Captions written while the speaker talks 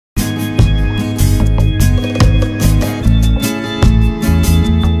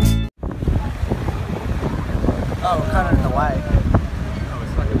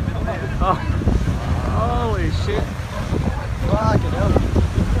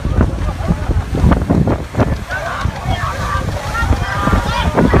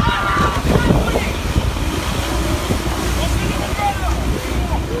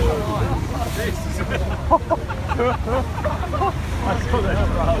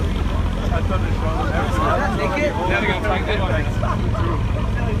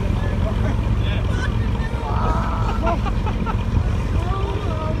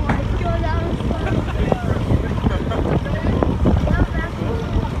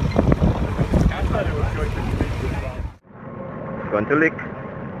Going to lick.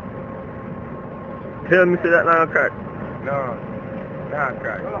 Tell me, say that now crack. No, not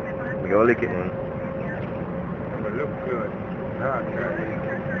crack. We go lick it, man. It look good. Not crack.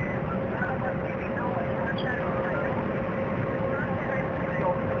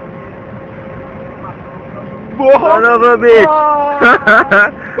 Son of a bitch!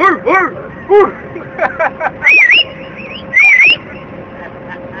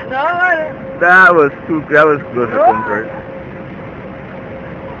 That was too. That was close to comfort.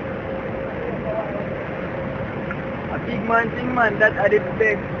 A big man thing, man. That I did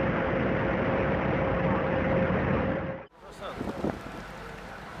big.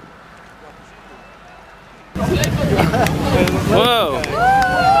 Whoa!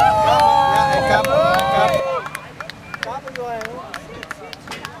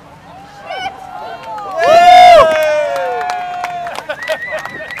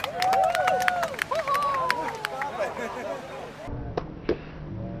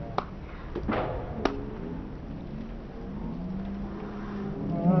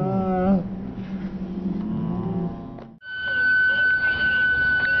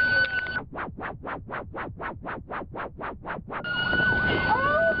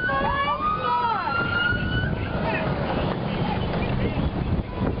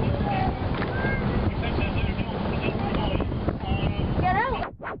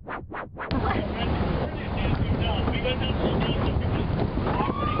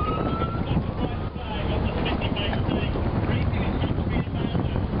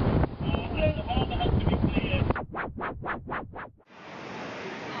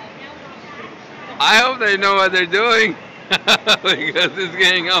 I hope they know what they're doing because it's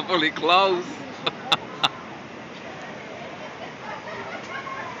getting awfully close.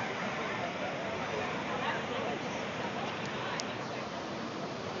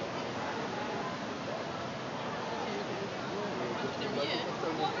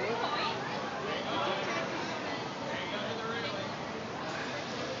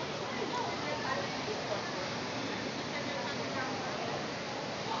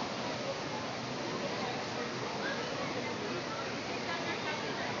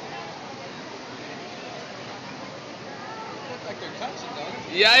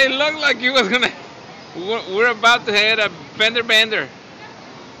 Yeah, it looked like he was gonna. We're about to hit a fender bender.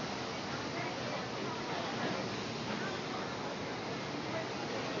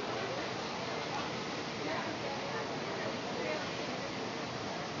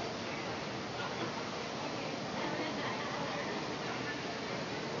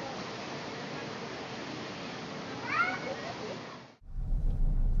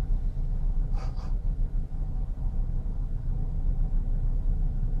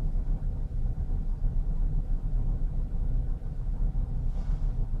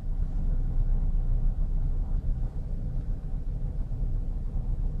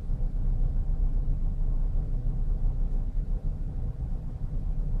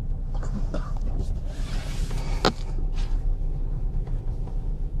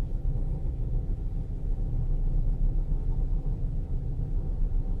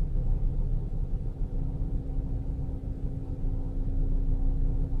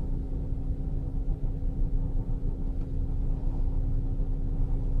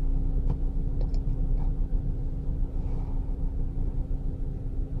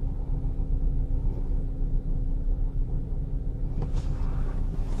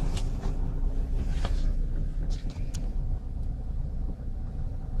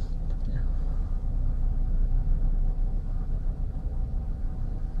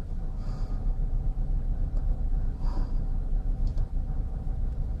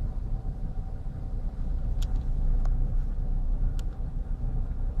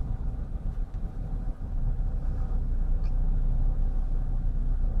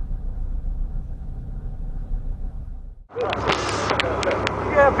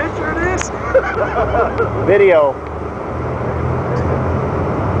 You got a picture of this? Video.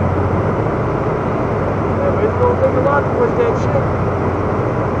 Yeah, but it's gonna take a lot to push that shit.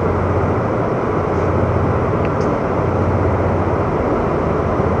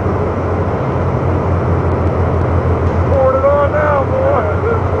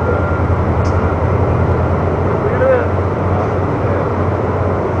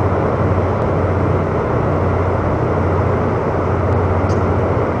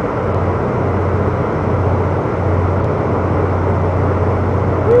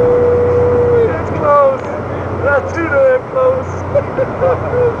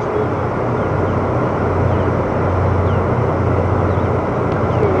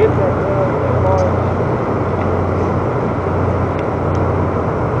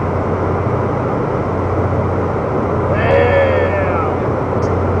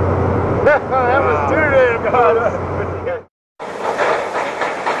 That was too damn good.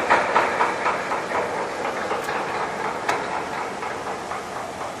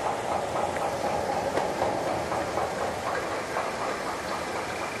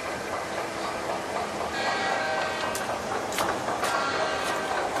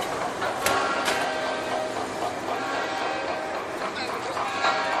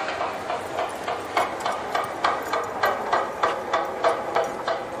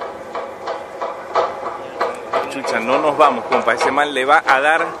 Chucha, no nos vamos, compa. Ese man le va a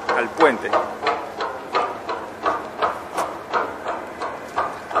dar al puente.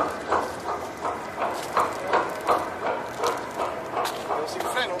 Sin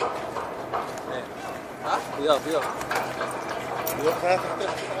freno. Cuidado, cuidado.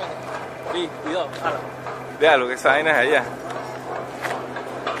 Sí, cuidado, ala. Véalo, que esa vaina es allá.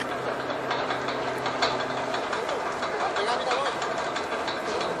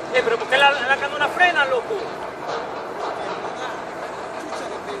 Pero ¿por qué la canoa frena, loco?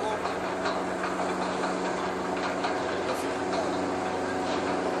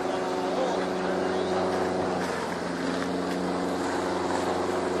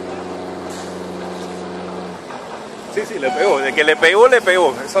 Sí, le pegó. De que le pegó, le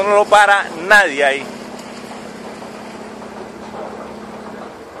pegó. Eso no lo para nadie ahí.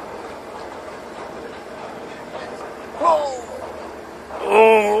 ¡Oh!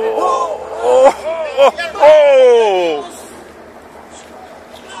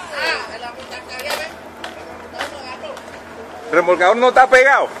 El remolcador no está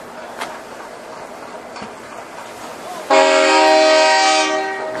pegado.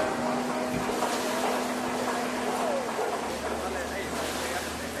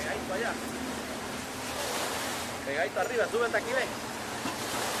 Pegadito arriba, sube hasta aquí, ven.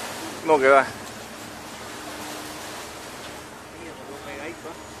 No, que va.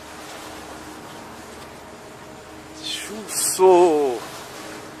 Chuzo.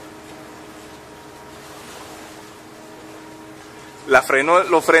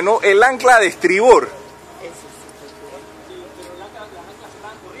 Lo frenó el ancla de estribor.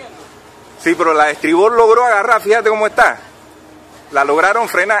 Sí, pero la de estribor logró agarrar, fíjate cómo está. La lograron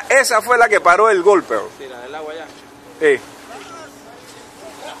frenar, esa fue la que paró el golpe. Sí, la del agua ya.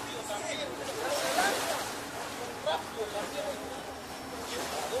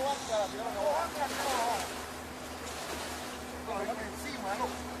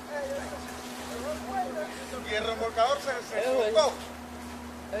 Y el remolcador se cortó.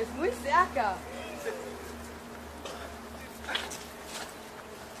 Es muy cerca.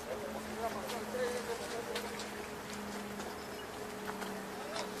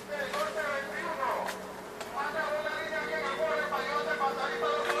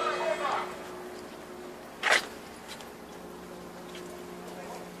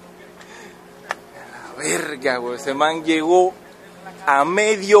 Verga, güey, ese man llegó a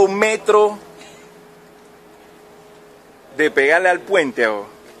medio metro de pegarle al puente, güey.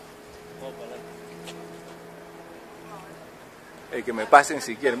 El que me pasen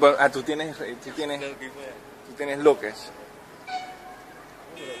si quieren. Bueno, tú tienes loques.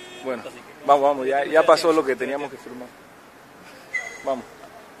 Bueno, vamos, ya pasó lo que teníamos que firmar. Vamos.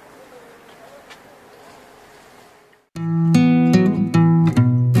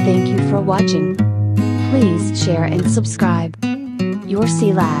 Thank you for watching. Please share and subscribe. Your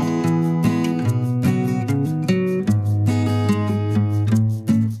Sea Lad.